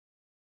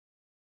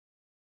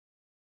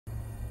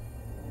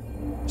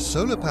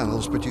Solar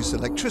panels produce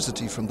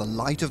electricity from the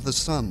light of the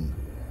sun.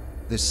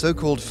 This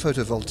so-called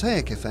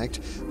photovoltaic effect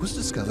was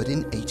discovered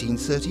in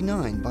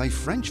 1839 by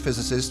French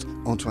physicist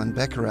Antoine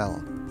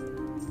Becquerel.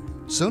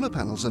 Solar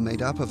panels are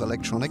made up of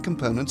electronic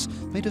components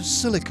made of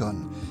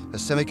silicon, a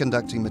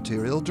semiconducting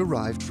material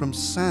derived from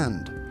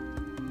sand.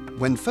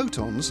 When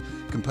photons,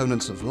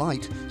 components of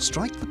light,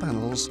 strike the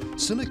panels,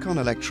 silicon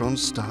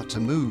electrons start to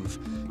move,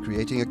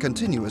 creating a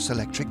continuous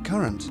electric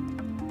current.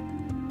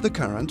 The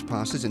current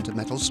passes into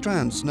metal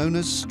strands known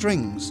as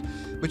strings,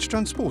 which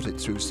transport it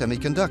through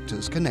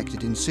semiconductors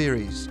connected in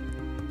series.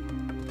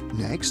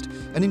 Next,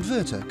 an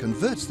inverter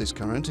converts this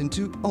current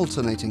into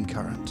alternating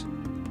current.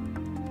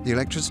 The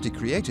electricity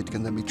created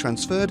can then be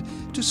transferred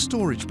to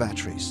storage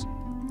batteries.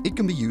 It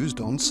can be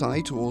used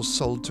on-site or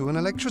sold to an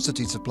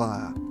electricity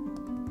supplier.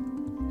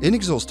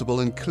 Inexhaustible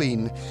and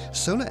clean,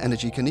 solar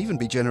energy can even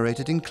be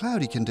generated in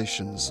cloudy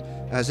conditions,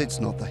 as it's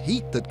not the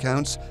heat that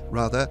counts,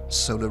 rather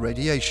solar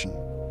radiation.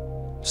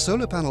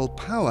 Solar panel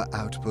power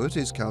output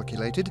is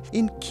calculated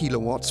in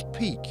kilowatts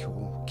peak,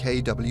 or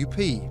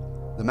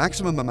kWp, the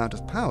maximum amount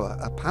of power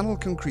a panel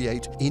can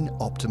create in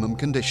optimum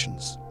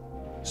conditions.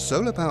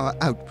 Solar power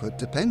output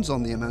depends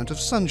on the amount of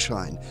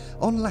sunshine,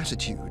 on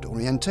latitude,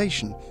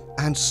 orientation,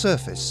 and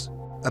surface.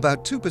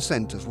 About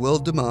 2% of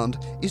world demand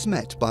is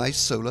met by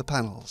solar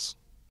panels.